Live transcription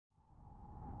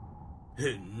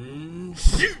Hey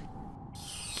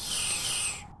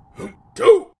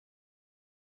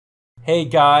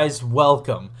guys,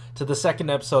 welcome to the second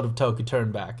episode of Toku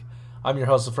Turn-Back. I'm your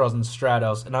host of Frozen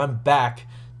Stratos, and I'm back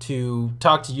to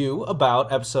talk to you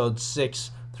about episodes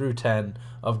 6 through 10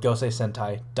 of Gosei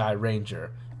Sentai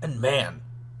Dairanger. And man,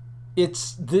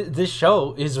 this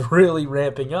show is really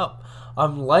ramping up.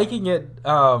 I'm liking it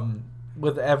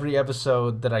with every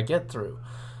episode that I get through.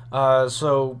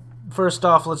 So first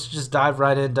off, let's just dive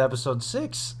right into episode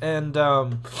 6, and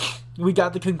we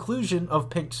got the conclusion of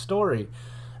Pink's story.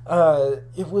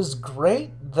 It was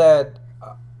great that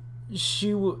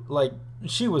she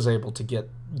was able to get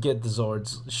the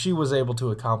Zords. She was able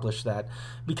to accomplish that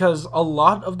because a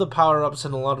lot of the power-ups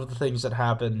and a lot of the things that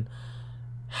happen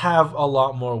have a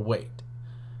lot more weight.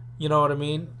 You know what I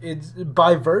mean? It's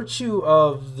by virtue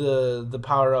of the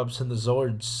power-ups and the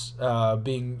Zords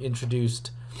being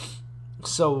introduced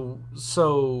so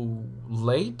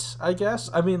late, I guess.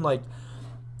 I mean, like,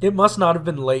 it must not have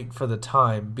been late for the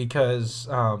time because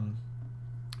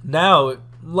now,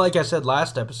 like I said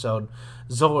last episode,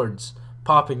 Zords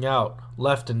popping out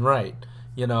left and right,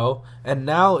 you know? And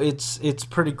now it's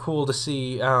pretty cool to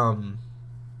see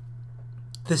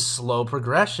this slow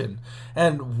progression.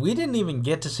 And we didn't even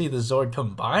get to see the Zord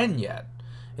combine yet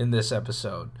in this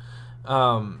episode.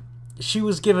 She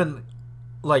was given,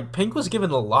 like, Pink was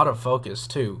given a lot of focus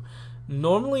too.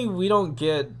 Normally we don't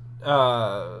get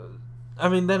I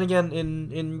mean, then again,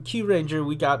 in Q-Ranger,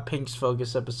 we got Pink's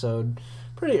focus episode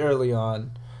pretty early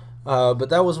on. But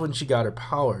that was when she got her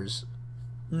powers.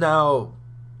 Now,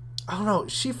 I don't know,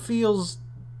 she feels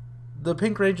the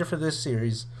Pink Ranger for this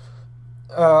series.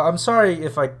 I'm sorry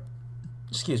if I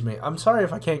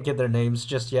can't get their names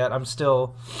just yet. I'm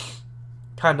still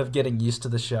kind of getting used to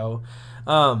the show.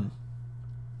 I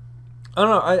don't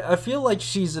know, I feel like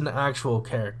she's an actual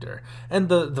character. And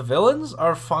the villains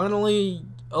are finally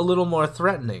a little more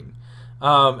threatening.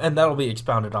 And that'll be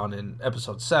expounded on in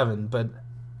episode 7, but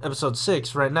episode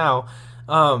 6 right now,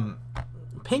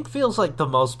 Pink feels like the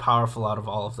most powerful out of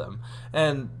all of them.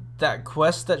 And that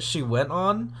quest that she went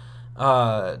on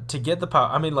to get the power,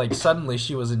 I mean, like, suddenly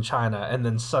she was in China and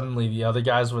then suddenly the other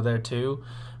guys were there too,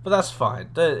 but that's fine.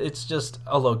 It's just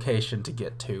a location to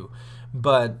get to.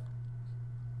 But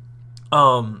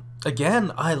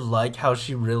again, I like how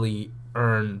she really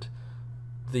earned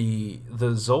the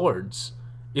Zords.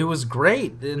 It was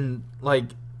great, and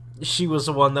like, she was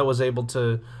the one that was able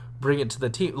to bring it to the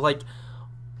team. Like,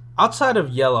 outside of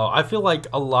Yellow, I feel like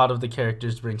a lot of the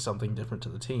characters bring something different to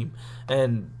the team,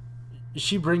 and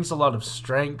she brings a lot of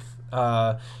strength.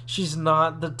 She's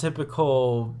not the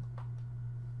typical,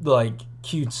 like,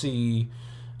 cutesy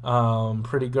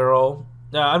pretty girl.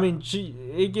 I mean,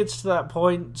 it gets to that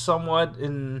point somewhat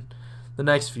in the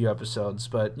next few episodes,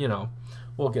 but you know,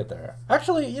 we'll get there.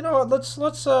 Actually, you know what? Let's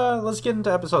get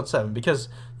into episode 7 because,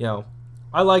 you know,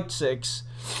 I liked 6,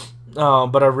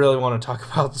 but I really want to talk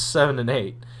about 7 and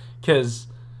 8 because,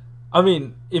 I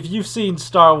mean, if you've seen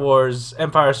Star Wars,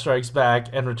 Empire Strikes Back,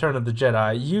 and Return of the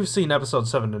Jedi, you've seen episode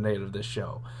 7 and 8 of this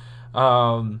show.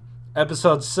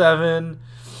 Episode 7,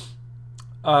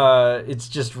 it's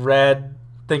just Red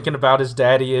thinking about his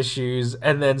daddy issues,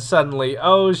 and then suddenly,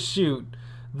 oh shoot,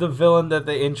 the villain that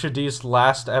they introduced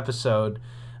last episode,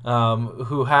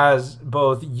 who has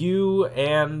both you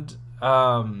and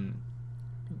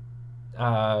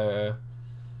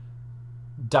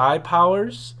Dai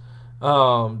powers,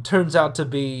 turns out to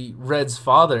be Red's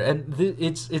father, and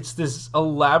it's this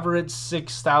elaborate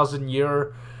 6,000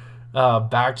 year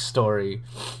backstory.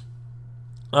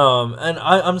 And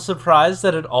I'm surprised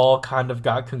that it all kind of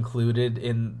got concluded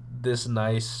in this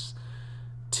nice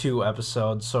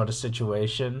 2-episode sort of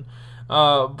situation.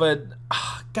 But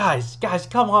guys,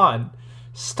 come on,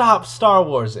 stop Star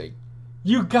Warsing.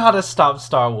 You gotta stop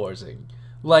Star Warsing.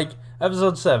 Like,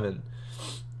 episode 7,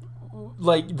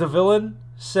 like, the villain,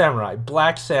 samurai,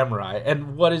 black samurai,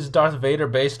 and what is Darth Vader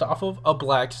based off of? A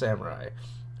black samurai,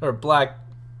 or black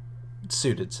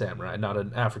suited samurai, not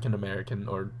an African American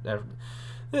or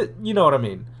you know what I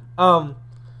mean.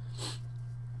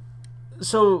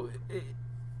 So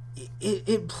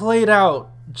it played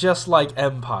out just like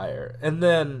Empire, and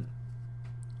then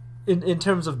in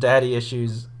terms of daddy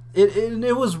issues,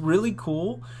 it was really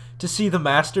cool to see the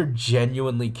Master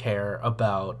genuinely care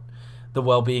about the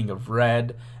well-being of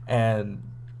Red and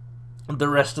the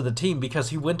rest of the team,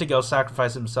 because he went to go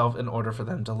sacrifice himself in order for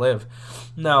them to live.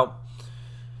 Now,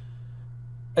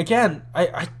 again,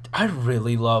 I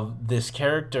really love this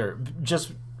character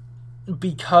just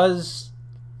because,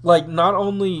 like, not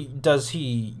only does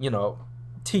he, you know,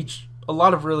 teach a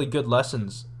lot of really good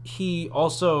lessons, he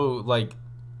also, like,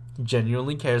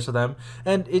 genuinely cares for them,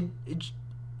 and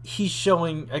he's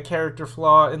showing a character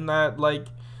flaw in that, like,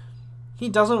 he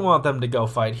doesn't want them to go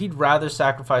fight. He'd rather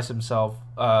sacrifice himself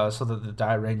so that the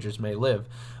Dairangers may live.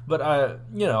 But,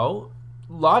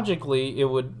 logically, it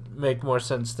would make more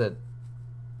sense that...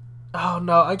 Oh,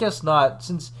 no, I guess not,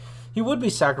 since he would be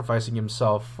sacrificing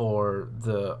himself for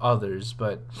the others,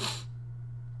 but...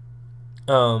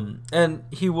 and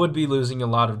he would be losing a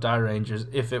lot of Dairangers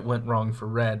if it went wrong for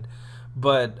Red.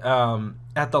 But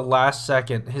at the last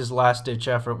second, his last-ditch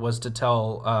effort was to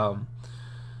tell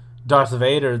Darth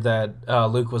Vader that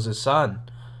Luke was his son.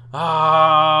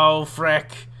 Oh,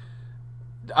 frick.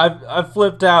 I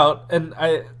flipped out, and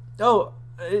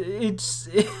it's...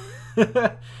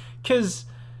 Because,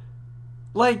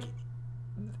 like...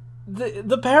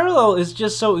 The parallel is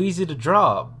just so easy to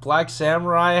draw. Black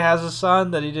Samurai has a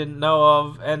son that he didn't know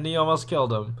of, and he almost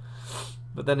killed him.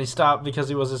 But then he stopped because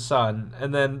he was his son.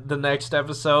 And then the next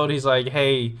episode, he's like,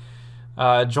 hey,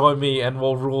 join me and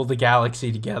we'll rule the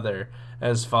galaxy together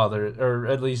as father. Or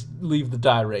at least leave the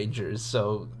Dairangers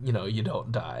so, you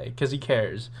don't die. Because he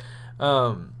cares.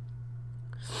 I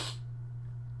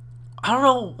don't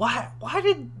know, why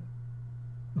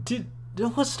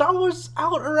was Star Wars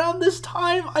out around this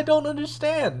time? I don't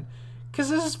understand, because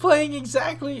this is playing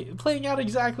out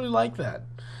exactly like that.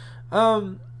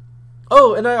 And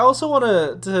I also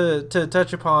want to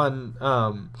touch upon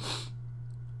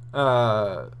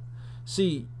the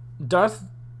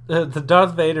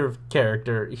Darth Vader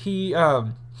character. He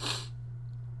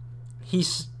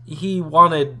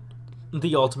wanted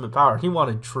the ultimate power. He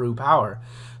wanted true power,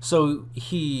 so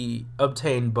he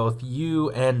obtained both Yu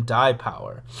and Dai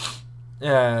power.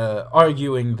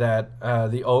 Arguing that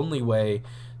the only way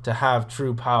to have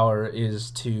true power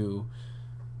is to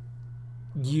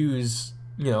use,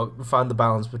 find the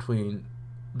balance between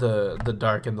the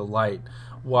dark and the light,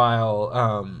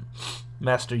 while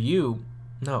Master Yu,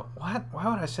 no, what? Why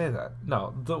would I say that?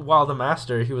 No, while the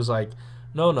Master, he was like,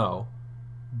 no,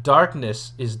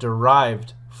 darkness is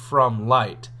derived from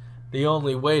light. The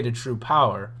only way to true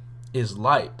power is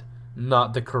light,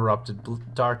 not the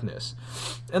corrupted darkness.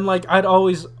 And like I've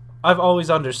always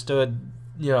understood,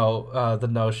 the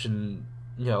notion,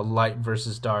 light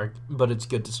versus dark, but it's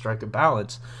good to strike a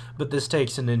balance. But this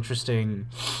takes an interesting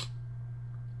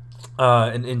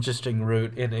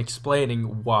route in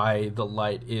explaining why the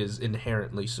light is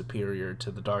inherently superior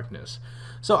to the darkness.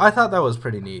 So I thought that was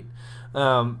pretty neat.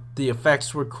 The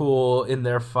effects were cool in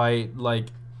their fight, like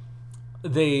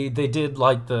they did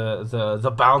like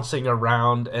the bouncing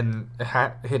around and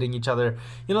hitting each other.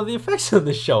 The effects of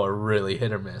the show are really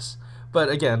hit or miss. But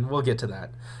again, we'll get to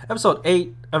that. Episode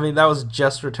 8, I mean, that was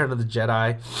just Return of the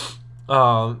Jedi.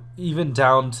 Even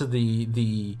down to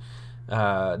the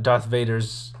Darth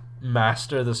Vader's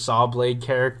master, the Sawblade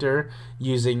character,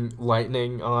 using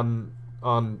lightning on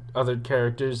other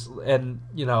characters, and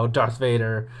Darth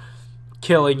Vader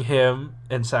killing him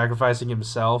and sacrificing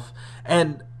himself.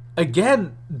 And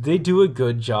again, they do a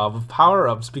good job of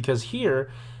power-ups, because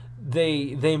here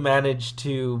they manage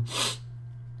to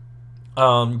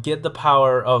get the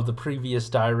power of the previous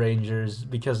Dairangers,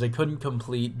 because they couldn't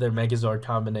complete their Megazord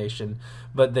combination,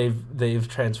 but they've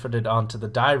transferred it onto the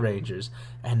Dairangers,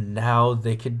 and now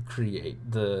they could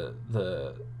create their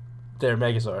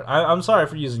Megazord. I'm sorry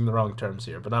for using the wrong terms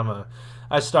here, but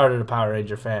I started a Power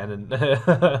Ranger fan, and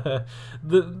the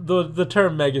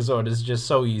term Megazord is just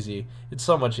so easy. It's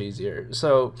so much easier.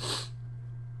 So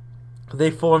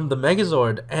they formed the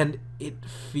Megazord, and it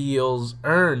feels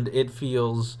earned. It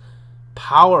feels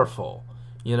powerful.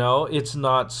 It's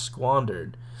not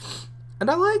squandered, and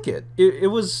I like it.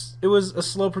 It was a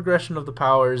slow progression of the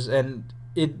powers, and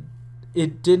it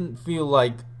didn't feel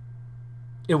like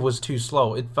it was too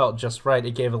slow. It felt just right.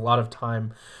 It gave a lot of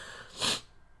time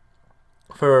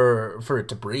for it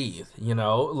to breathe,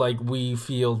 like we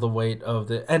feel the weight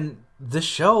of and the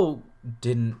show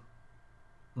didn't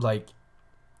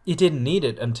need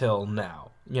it until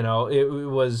now. It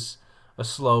was a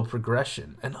slow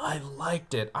progression, and I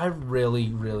liked it. I really,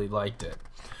 really liked it.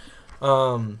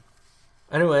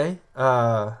 Anyway,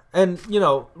 and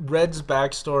Red's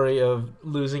backstory of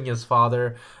losing his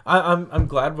father. I'm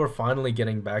glad we're finally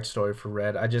getting backstory for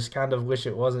Red. I just kind of wish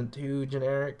it wasn't too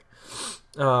generic.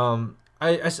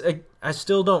 I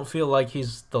still don't feel like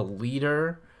he's the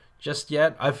leader just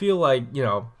yet. I feel like,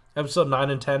 episode 9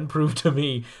 and 10 proved to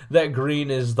me that Green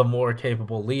is the more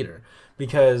capable leader,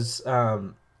 because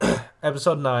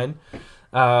episode 9,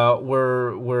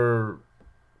 we're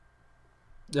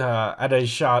at a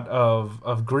shot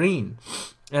of Green,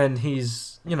 and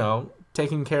he's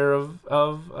taking care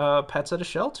of pets at a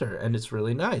shelter, and it's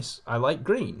really nice. I like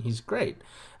Green; he's great.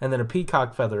 And then a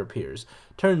peacock feather appears.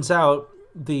 Turns out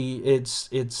it's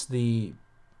the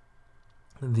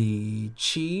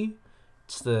chi.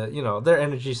 It's their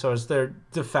energy source, their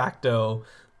de facto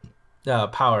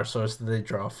power source that they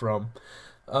draw from.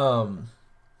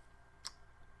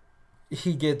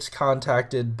 He gets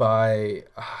contacted by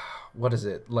what is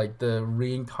it, like the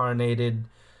reincarnated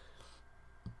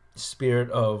spirit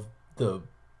of the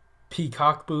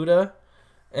peacock Buddha,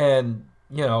 and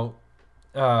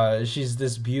she's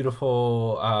this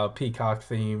beautiful peacock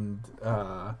themed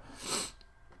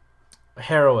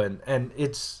heroine, and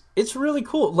it's really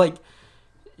cool. Like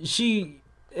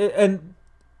and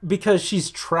because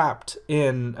she's trapped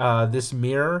in this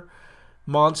mirror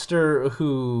monster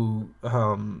who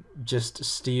just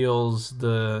steals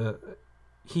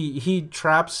he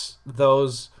traps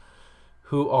those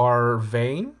who are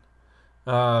vain,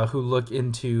 who look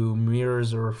into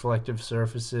mirrors or reflective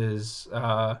surfaces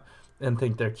and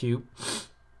think they're cute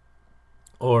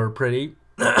or pretty.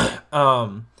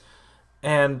 And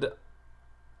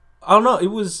I don't know, it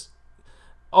was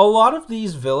a lot of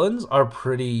these villains are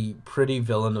pretty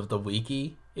villain of the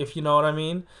weeky, if you know what I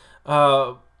mean.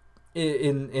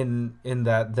 In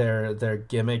that their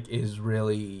gimmick is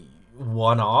really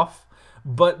one off,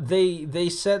 but they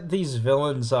set these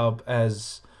villains up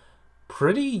as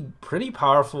pretty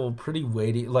powerful, pretty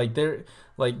weighty. Like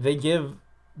they give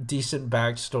decent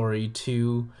backstory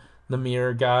to the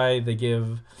mirror guy. They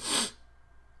give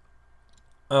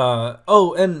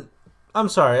and I'm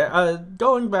sorry,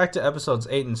 going back to episodes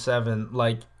 8 and 7,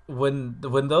 like when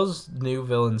those new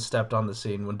villains stepped on the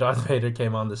scene, when Darth Vader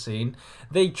came on the scene,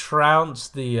 they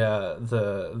trounced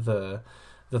the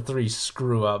three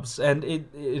screw ups, and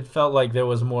it felt like there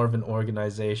was more of an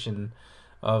organization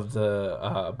of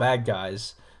the bad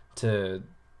guys to,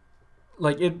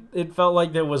 like, it felt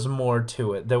like there was more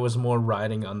to it. There was more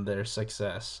riding on their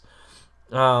success.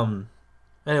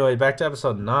 Anyway, back to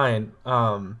episode 9.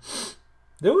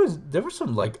 There were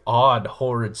some like odd,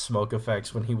 horrid smoke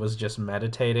effects when he was just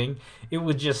meditating. It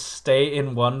would just stay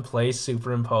in one place,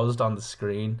 superimposed on the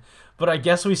screen. But I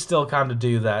guess we still kind of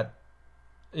do that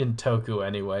in Toku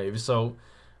anyway. So,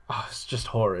 it's just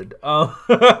horrid.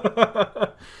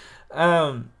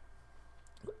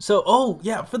 So,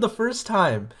 yeah, for the first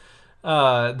time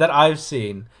that I've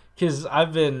seen, because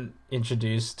I've been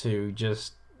introduced to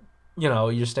just,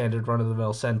 your standard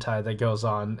run-of-the-mill Sentai that goes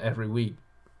on every week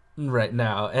right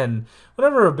now, and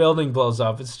whenever a building blows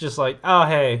up, it's just like, oh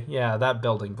hey, yeah, that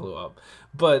building blew up.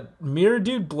 But Mirror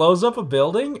Dude blows up a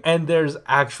building and there's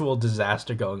actual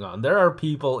disaster going on. There are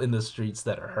people in the streets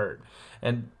that are hurt,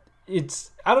 and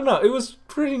I don't know, it was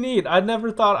pretty neat. I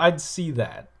never thought I'd see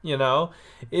that.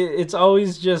 It's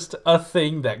always just a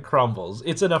thing that crumbles.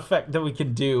 It's an effect that we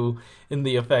can do in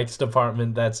the effects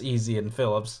department that's easy and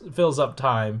fills up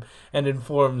time and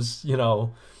informs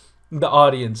the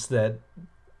audience that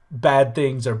bad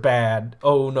things are bad.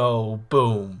 Oh no,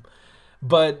 boom.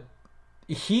 But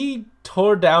he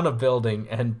tore down a building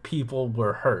and people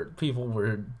were hurt. People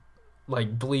were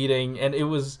like bleeding, and it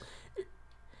was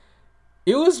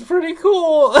pretty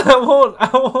cool. I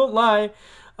won't lie.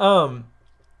 And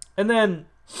then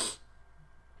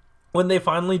when they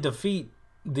finally defeat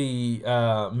the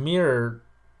mirror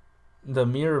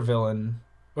villain,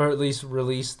 or at least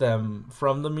release them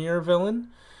from the mirror villain,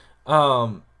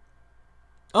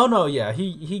 oh no, yeah,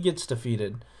 he gets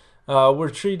defeated. We're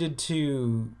treated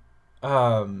to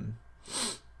the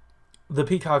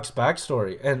Peacock's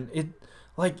backstory, and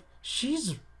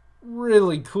she's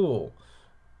really cool.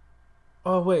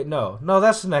 Oh wait, no,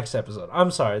 that's the next episode.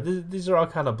 I'm sorry, these are all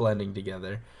kind of blending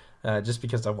together, just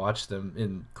because I watched them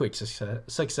in quick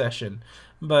succession.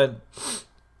 But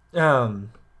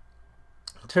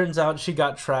turns out she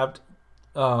got trapped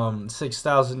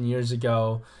 6,000 years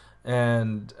ago.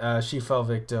 And she fell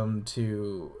victim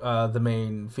to the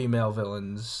main female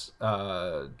villain's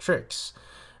tricks.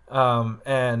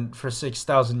 And for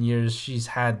 6,000 years, she's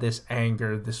had this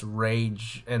anger, this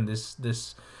rage, and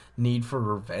this need for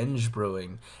revenge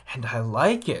brewing. And I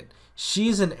like it.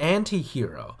 She's an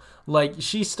anti-hero. Like,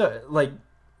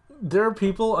 there are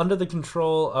people under the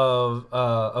control of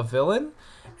a villain,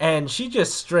 and she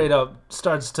just straight up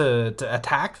starts to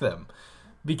attack them.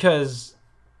 Because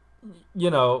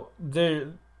they're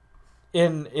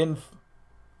in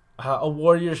a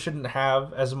warrior shouldn't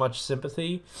have as much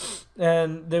sympathy,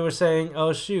 and they were saying,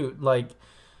 oh shoot, like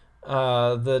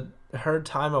her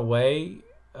time away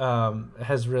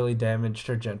has really damaged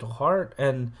her gentle heart,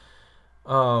 and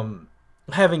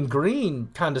having Green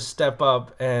kind of step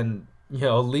up and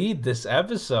lead this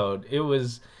episode, it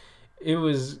was it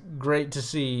was great to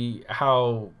see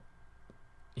how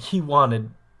he wanted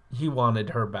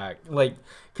her back, like,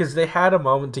 because they had a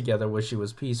moment together where she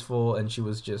was peaceful and she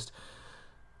was just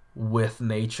with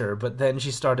nature, but then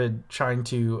she started trying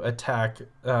to attack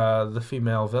the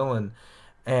female villain,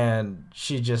 and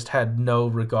she just had no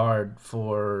regard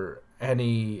for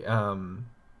any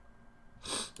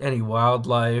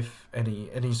wildlife,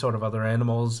 any sort of other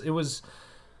animals. It was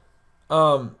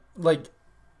like,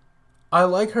 I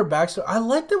like her backstory. I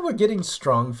like that we're getting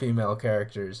strong female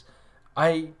characters.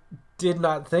 I did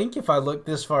not think if I looked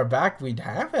this far back we'd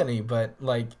have any, but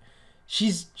like,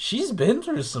 she's been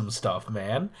through some stuff,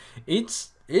 man.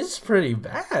 It's pretty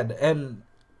bad, and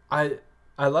I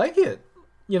like it.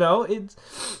 You know, it's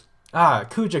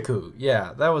Kujaku.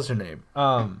 Yeah, that was her name.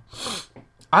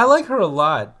 I like her a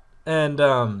lot, and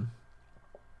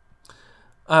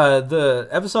the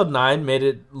episode 9 made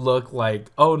it look like,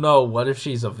 oh no, what if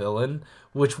she's a villain?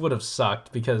 Which would have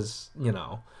sucked because, you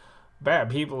know, bad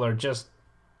people are just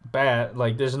bad.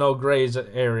 Like, there's no gray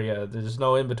area, there's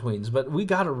no in-betweens, but we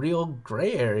got a real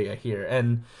gray area here,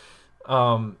 and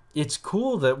it's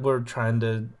cool that we're trying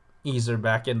to ease her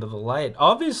back into the light.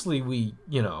 Obviously,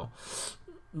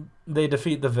 they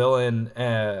defeat the villain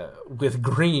with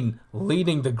Green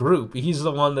leading the group. He's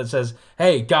the one that says,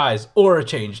 hey guys, aura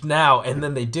change now, and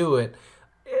then they do it.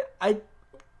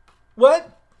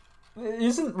 What?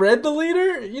 Isn't Red the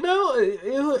leader? You know,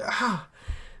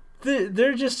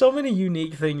 there are just so many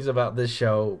unique things about this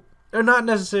show. They're not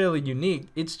necessarily unique,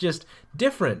 it's just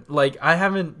different. Like, I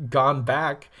haven't gone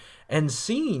back and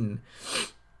seen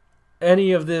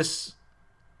any of this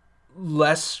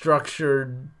less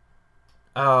structured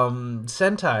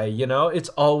Sentai, you know? It's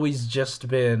always just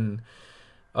been,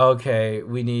 okay,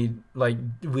 we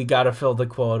gotta fill the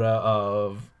quota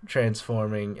of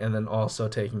transforming and then also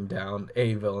taking down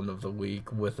a villain of the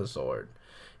week with a sword.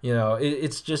 You know,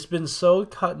 it's just been so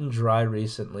cut and dry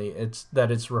recently.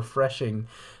 It's refreshing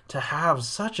to have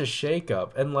such a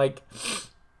shakeup. And like,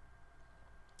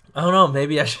 I don't know,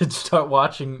 maybe I should start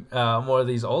watching more of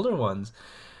these older ones.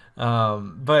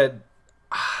 But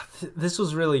this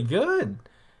was really good.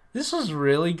 This was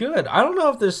really good. I don't know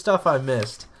if there's stuff I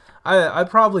missed. I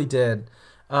probably did.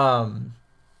 But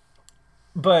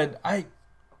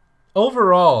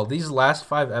overall, these last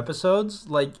 5 episodes,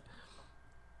 like,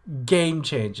 game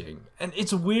changing. And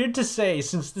it's weird to say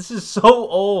since this is so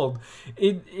old.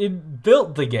 It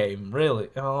built the game, really.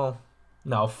 Oh,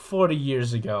 no, 40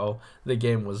 years ago the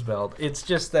game was built. It's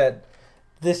just that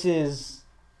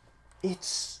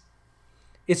it's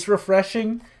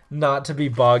refreshing not to be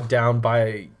bogged down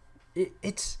by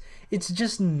it's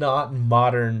just not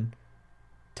modern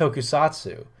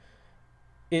tokusatsu.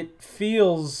 It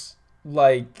feels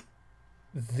like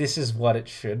this is what it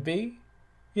should be,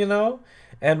 you know?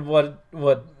 And what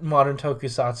modern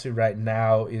tokusatsu right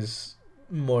now is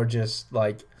more just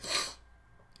like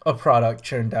a product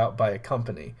churned out by a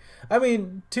company. I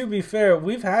mean, to be fair,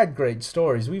 we've had great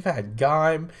stories. We've had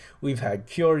Gaim, we've had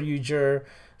Kyoryuger.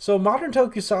 So modern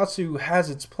tokusatsu has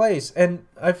its place, and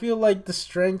I feel like the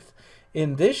strength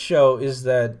in this show is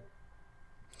that,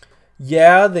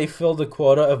 yeah, they fill the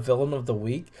quota of villain of the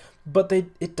week, but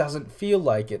it doesn't feel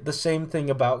like it. The same thing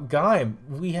about Gaim.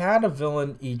 We had a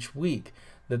villain each week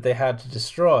that they had to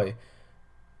destroy,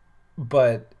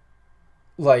 but,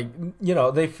 like, you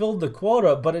know, they filled the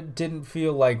quota, but it didn't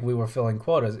feel like we were filling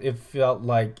quotas. It felt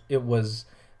like it was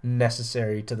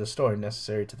necessary to the story,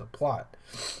 necessary to the plot.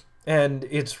 And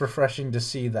it's refreshing to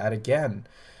see that again.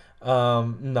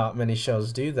 Not many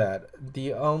shows do that.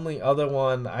 The only other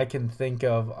one I can think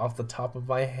of off the top of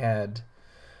my head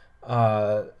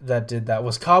that did that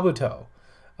was Kabuto.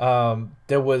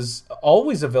 There was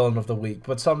always a villain of the week,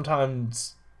 but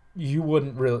sometimes you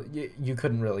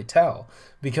couldn't really tell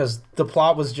because the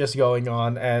plot was just going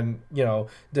on, and, you know,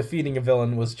 defeating a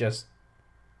villain was just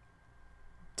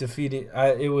defeating.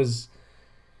 It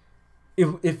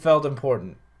felt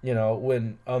important, you know,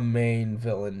 when a main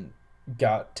villain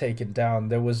got taken down.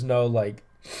 There was no, like,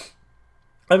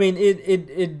 I mean,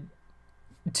 it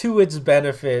to its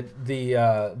benefit,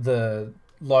 the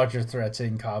larger threats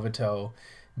in Kabuto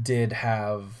did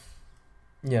have,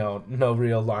 you know, no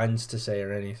real lines to say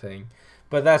or anything,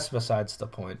 but that's besides the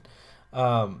point.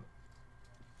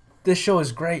 This show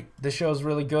is great. This show is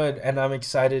really good, and I'm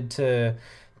excited to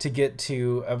get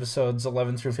to episodes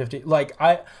 11 through 50. Like,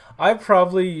 I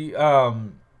probably,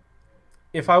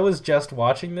 if I was just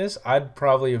watching this, I'd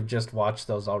probably have just watched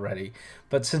those already.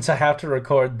 But since I have to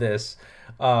record this,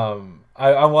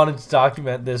 I wanted to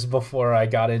document this before I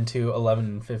got into 11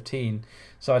 and 15,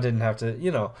 so I didn't have to,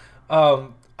 you know.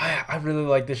 I really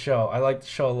like the show. I like the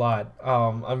show a lot.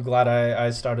 I'm glad I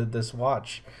started this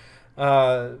watch.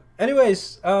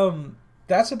 Anyways,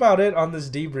 that's about it on this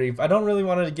debrief. I don't really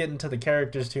want to get into the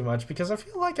characters too much because I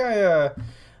feel like I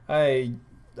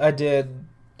I did.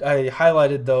 I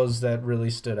highlighted those that really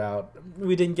stood out.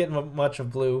 We didn't get much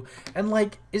of Blue, and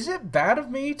like, is it bad of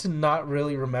me to not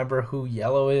really remember who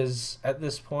Yellow is at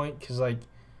this point? Because like,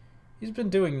 he's been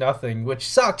doing nothing, which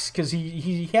sucks because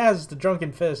he has the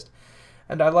drunken fist,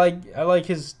 and I like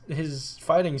his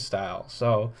fighting style.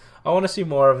 So I want to see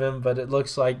more of him, but it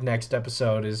looks like next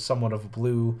episode is somewhat of a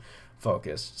Blue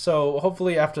focus. So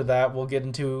hopefully after that we'll get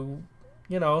into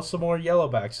some more Yellow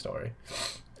backstory.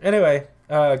 Anyway,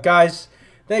 guys,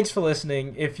 thanks for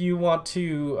listening. If you want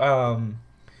to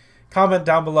comment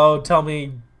down below, tell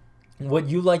me what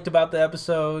you liked about the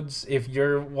episodes, if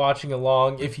you're watching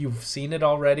along, if you've seen it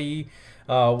already,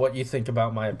 what you think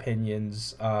about my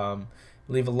opinions.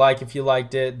 Leave a like if you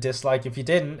liked it, dislike if you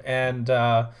didn't, and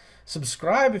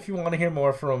subscribe if you want to hear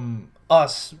more from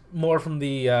us, more from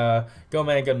the Go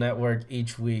Mango Network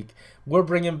each week. We're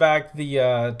bringing back the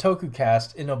Toku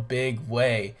Cast in a big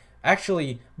way.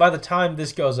 Actually, by the time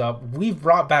this goes up, we've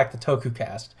brought back the Toku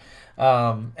Cast.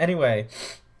 Anyway,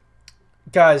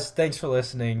 guys, thanks for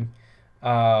listening.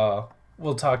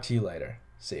 We'll talk to you later.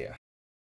 See ya.